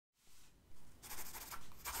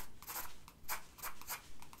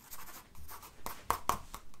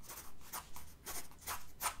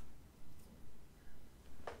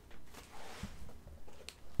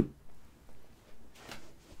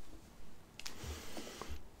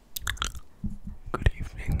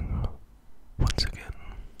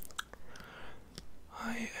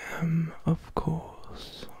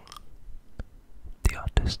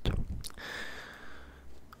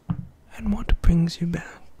brings you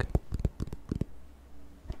back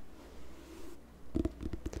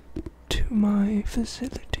to my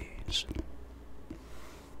facilities.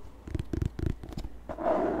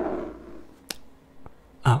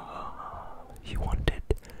 Ah, you wanted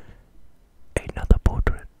another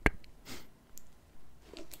portrait?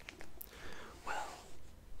 Well,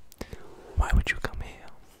 why would you come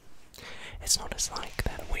here? It's not as like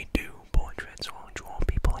that we do portraits or draw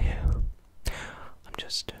people here. I'm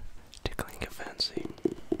just tickling your fancy.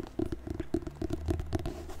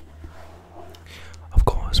 Of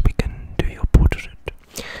course, we can do your portrait.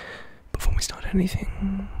 Before we start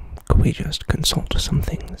anything, could we just consult some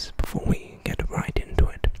things before we get right into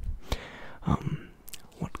it?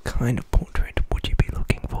 What kind of portrait would you be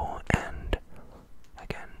looking for? And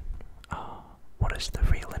again, what is the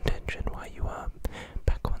real intention why you are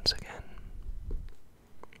back once again?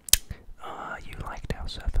 You liked our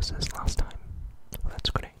services last time. Well, that's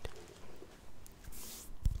great.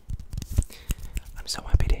 I'm so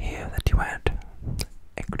happy to hear that you had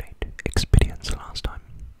a great experience last time.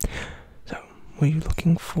 So, were you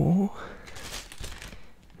looking for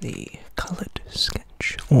the coloured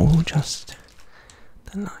sketch or just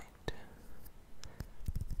the light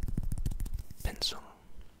pencil?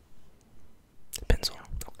 Pencil,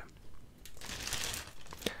 okay.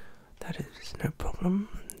 That is no problem.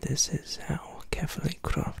 This is our carefully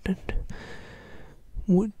crafted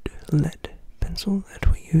wood lead pencil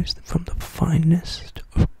that we use from the finest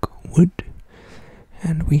oak wood,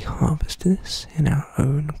 and we harvest this in our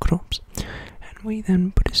own crops, and we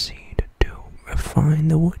then proceed to refine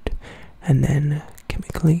the wood and then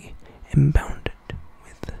chemically impound it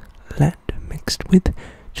with lead mixed with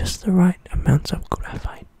just the right amounts of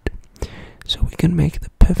graphite, so we can make the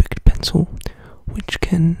perfect pencil which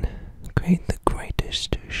can create the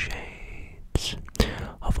greatest shades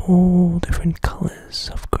of all different colours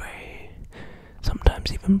of grey,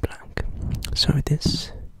 sometimes even black. So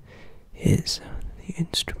this is the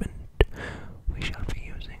instrument we shall be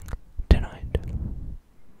using tonight.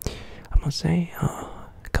 I must say,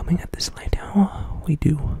 coming at this late hour, we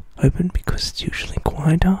do open because it's usually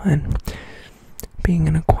quieter, and being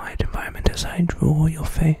in a quiet environment as I draw your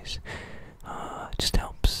face just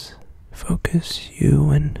helps focus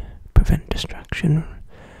you and prevent distraction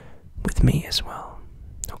with me as well.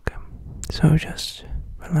 Okay, so just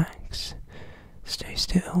relax, stay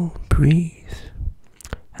still, breathe,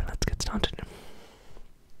 and let's get started.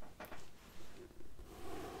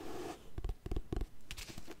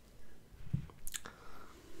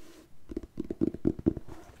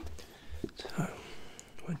 So,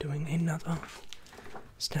 we're doing another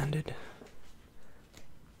standard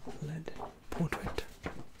lead portrait.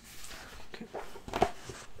 Okay.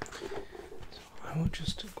 So I will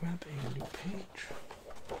just grab a new page.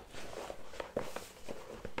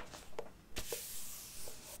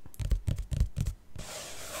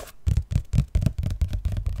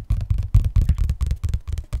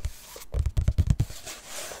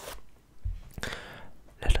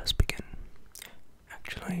 Let us begin.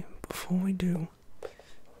 Actually, before we do,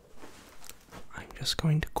 I'm just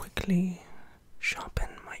going to quickly sharpen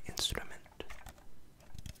my instrument.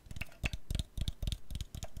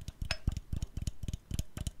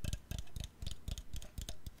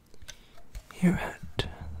 Here at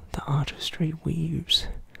the artistry we use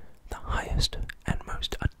the highest and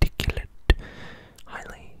most articulate,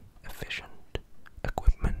 highly efficient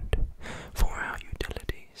equipment for our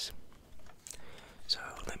utilities. So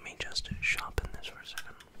let me just sharpen this for a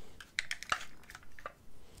second.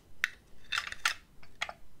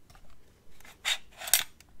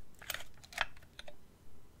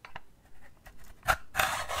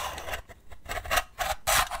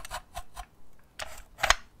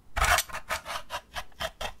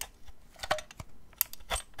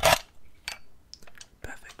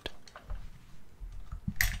 Perfect.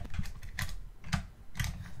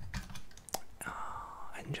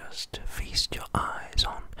 And just feast your eyes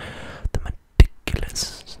on the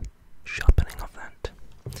meticulous sharpening of that.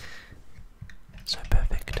 So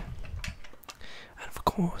perfect. And of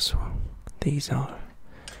course, these are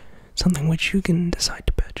something which you can decide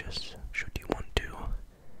to purchase should you want to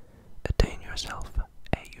attain yourself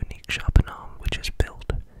a unique sharpener which is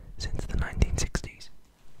built since the 1960s.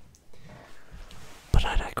 But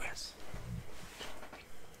I digress.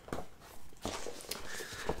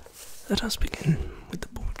 Let us begin with the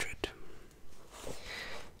portrait.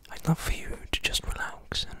 I'd love for you to just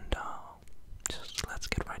relax and just let's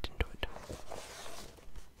get right into it.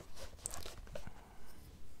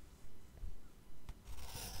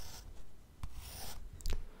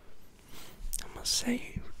 I must say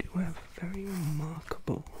you do have very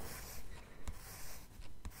remarkable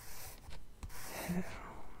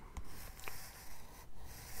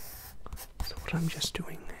what I'm just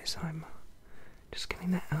doing is I'm just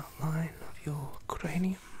getting the outline of your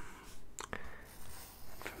cranium. And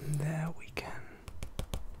from there we can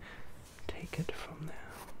take it from there.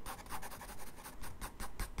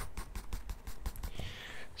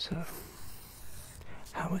 So,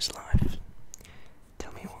 how is life?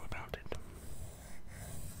 Tell me all about it.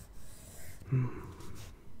 And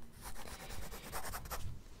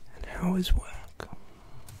how is work?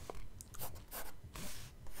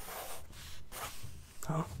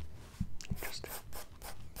 Oh, interesting.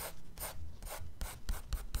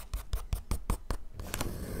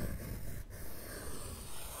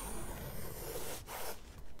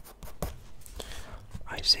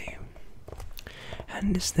 I see.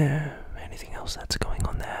 And is there anything else that's going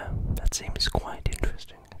on there? That seems quite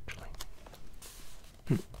interesting, actually.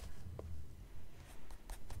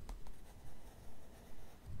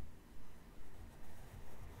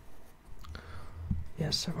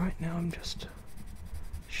 Yes, so right now I'm just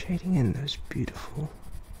shading in those beautiful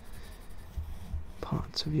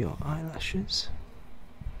parts of your eyelashes.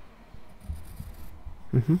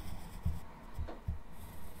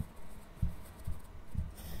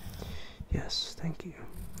 Yes, thank you.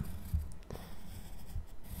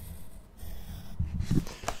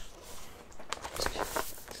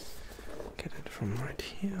 Get it from right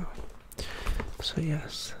here. So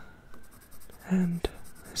yes, and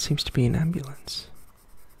there seems to be an ambulance.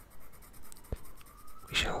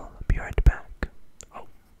 We shall be right back. Oh,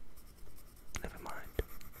 never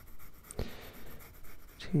mind.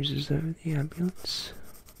 Seems as though the ambulance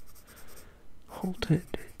halted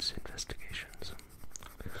its investigations.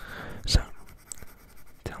 So,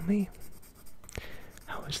 tell me,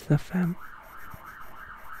 how is the family?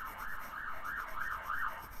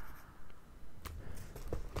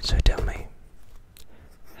 So tell me,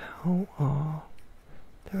 how are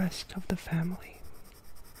the rest of the family?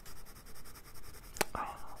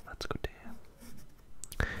 Oh, that's good to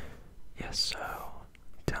hear. Yes, so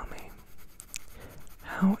tell me,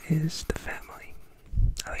 how is the family?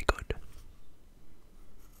 Are they good?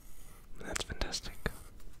 That's fantastic.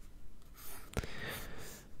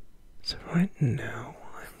 So right now,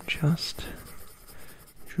 I'm just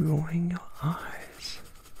drawing your eyes.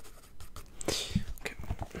 Okay.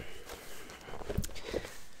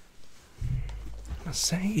 I must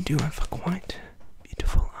say, you do have quite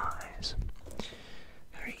beautiful eyes.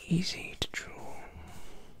 Very easy to draw.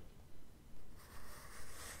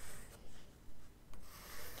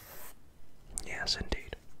 Yes,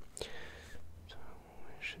 indeed. So, what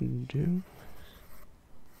I should do...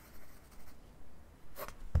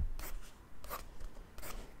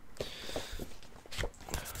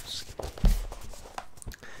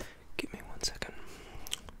 Give me 1 second.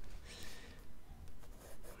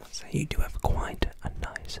 I must say, you do have quite a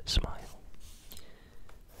nice smile.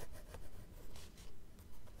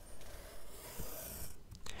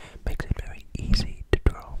 Makes it very easy to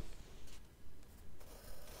draw.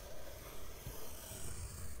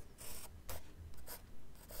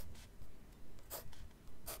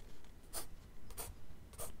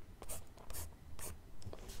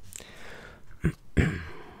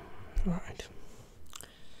 Right.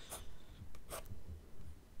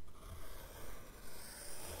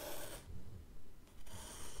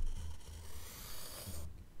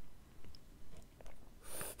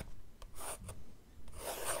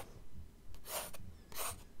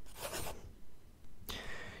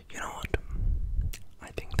 You know what? I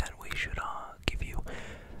think that we should give you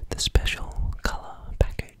the special color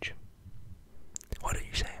package. What do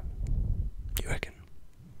you say? You reckon?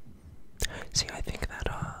 See, I think that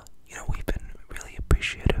we've been really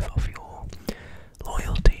appreciative of your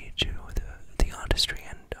loyalty to the artistry,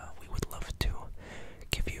 and we would love to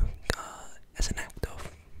give you, as an act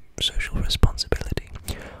of social responsibility,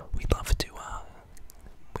 we'd love to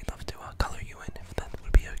color you in, if that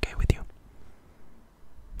would be okay with you.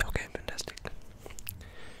 Okay, fantastic.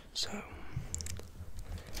 So,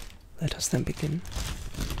 let us then begin.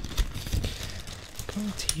 I'm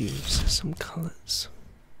going to use some colors.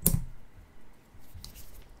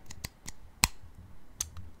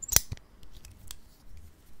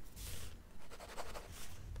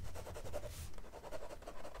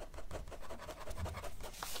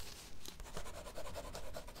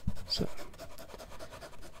 So,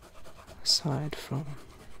 aside from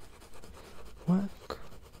work,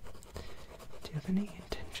 do you have any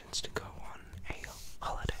intentions to go on a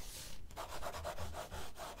holiday?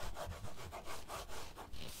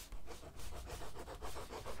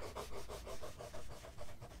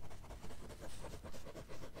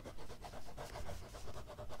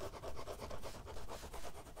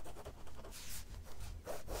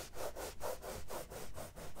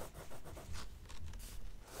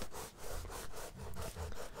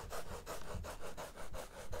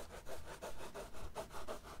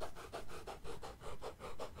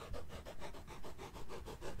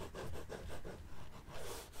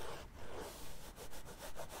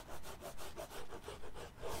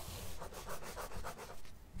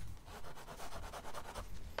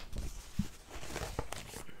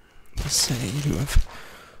 must say you have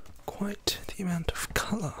quite the amount of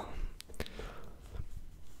colour.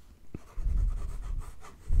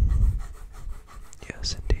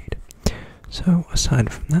 Yes, indeed. So,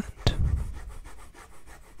 aside from that,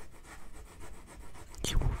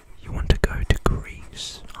 you want to go to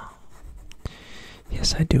Greece? Oh.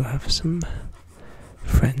 Yes, I do have some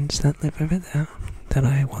friends that live over there that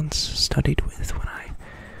I once studied with when I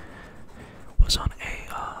was on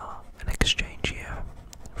an exchange year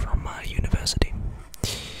from my university,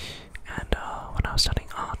 and when I was studying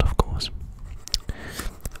art, of course.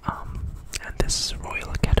 And this Royal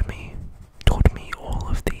Academy taught me all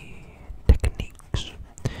of the techniques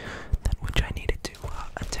that which I needed to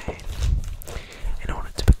attain in order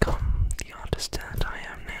to become the artist that I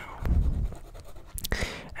am now.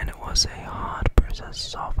 And it was a hard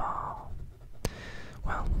process of,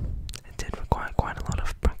 well, it did require quite a lot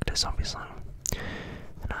of practice, obviously.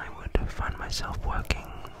 And I would find myself working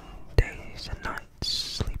days and nights,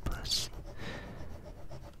 sleepless,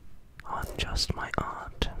 on just my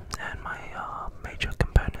art and my major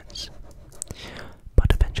components.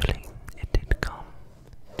 But eventually it did come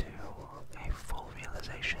to a full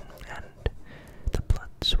realization, and the blood,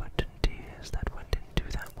 sweat and tears that went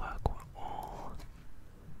into that work were all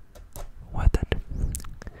worth it.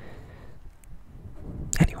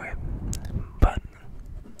 Anyway, but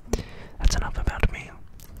that's enough about me.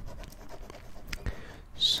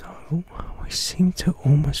 So, we seem to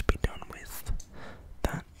almost be done with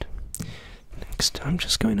that. Next, I'm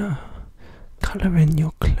just going to colour in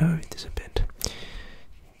your clothes a bit.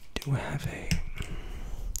 Do I have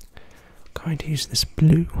going to use this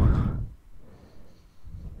blue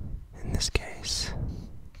in this case.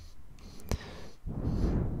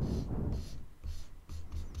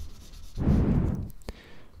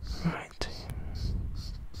 Right.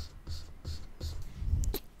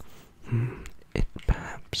 It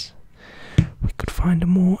perhaps we could find a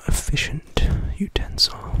more efficient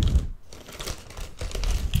utensil.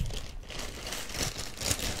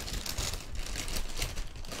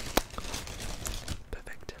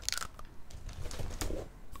 Perfect.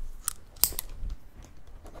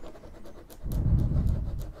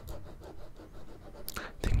 I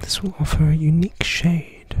think this will offer a unique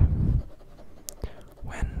shade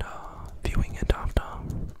when viewing it after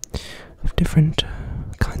of different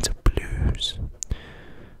kinds of blues.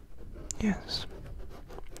 Yes,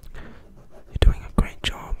 you're doing a great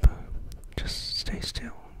job. Just stay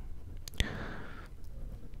still.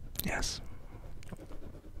 Yes.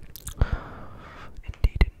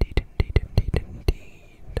 Indeed, indeed, indeed, indeed,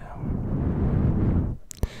 indeed.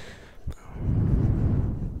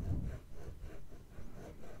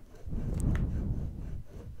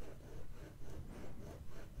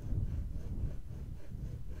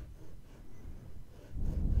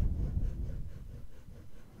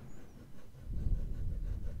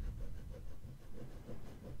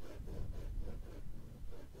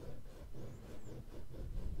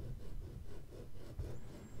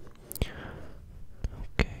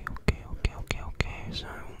 So,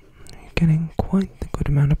 you're getting quite the good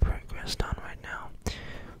amount of progress done right now.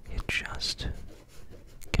 You're just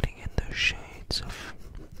getting in those shades of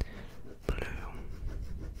blue.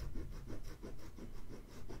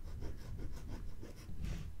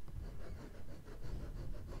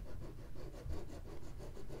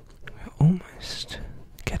 We're almost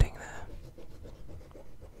getting there.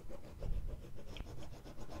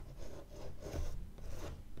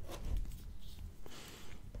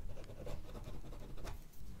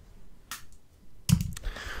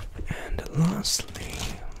 And lastly,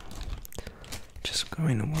 just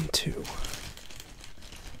going to want to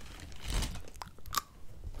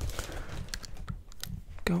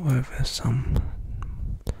go over some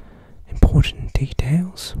important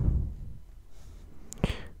details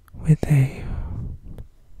with a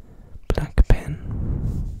black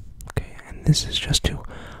pen. Okay, and this is just to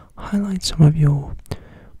highlight some of your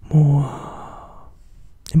more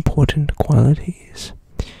important qualities,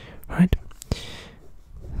 right?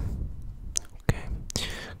 Okay,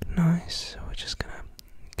 nice. So we're just gonna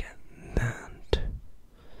get that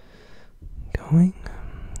going.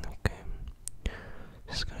 Okay,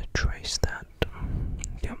 just gonna trace that.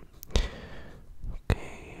 Yep. Okay.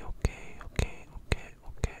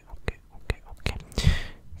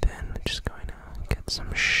 Then we're just going to get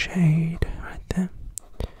some shade right there.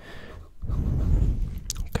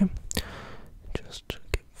 Okay. Just to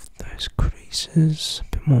give those creases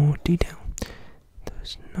a bit more detail.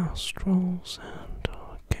 Those nostrils and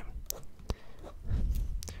okay.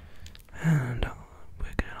 And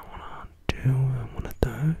we're gonna wanna do one of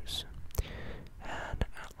those and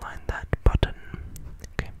outline that button.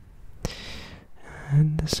 Okay.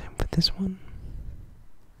 And the same for this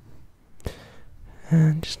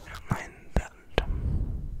outline that.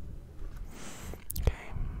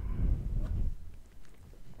 Okay.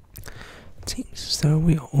 It seems as though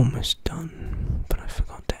we are almost done, but I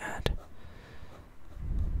forgot to add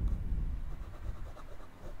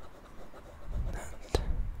that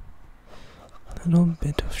little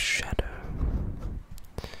bit of shadow.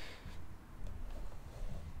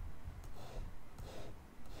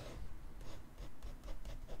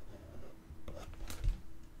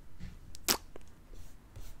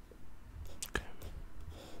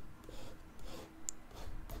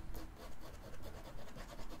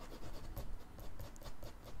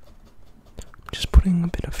 Just putting a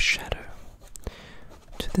bit of shadow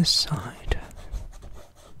to this side.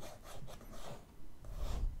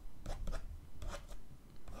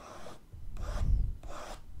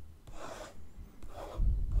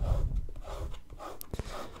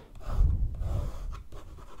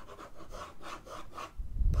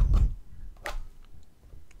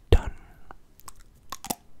 Done.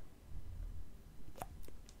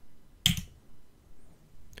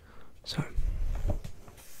 So,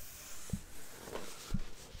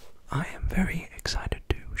 I am very excited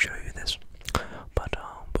to show you this, but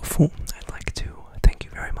before, I'd like to thank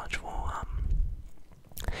you very much for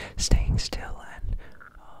staying still and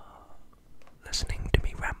listening to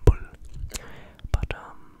me ramble. But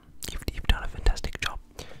you've done a fantastic job.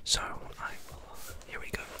 So here we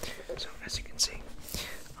go. So as you can see,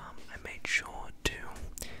 I made sure to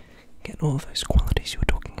get all those qualities you were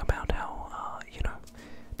talking about. How you know,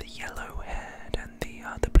 the yellow head and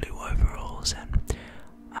the blue overalls, and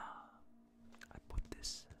I put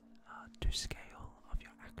this to scale of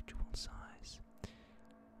your actual size,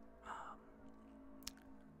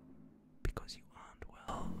 because you aren't,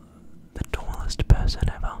 well, the tallest person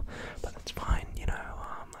ever, but that's fine. You know,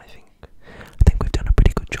 I think we've done a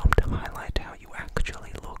pretty good job to highlight how you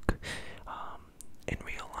actually look in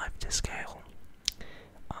real life to scale.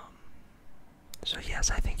 So yes,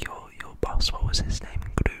 I think your boss, what was his name,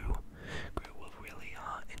 Gru will really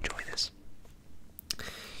enjoy this.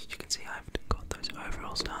 You can see I've got those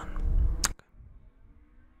overalls done.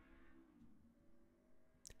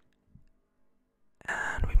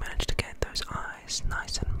 And we managed to get those eyes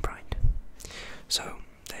nice and bright. So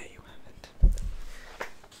there you have it.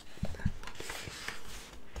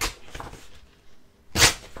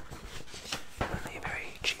 Only a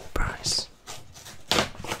very cheap price.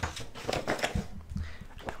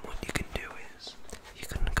 And what you can do is, you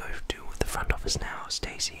can go to the front office now,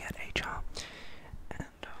 Stacy at HR, and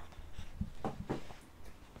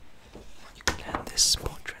you can hand this book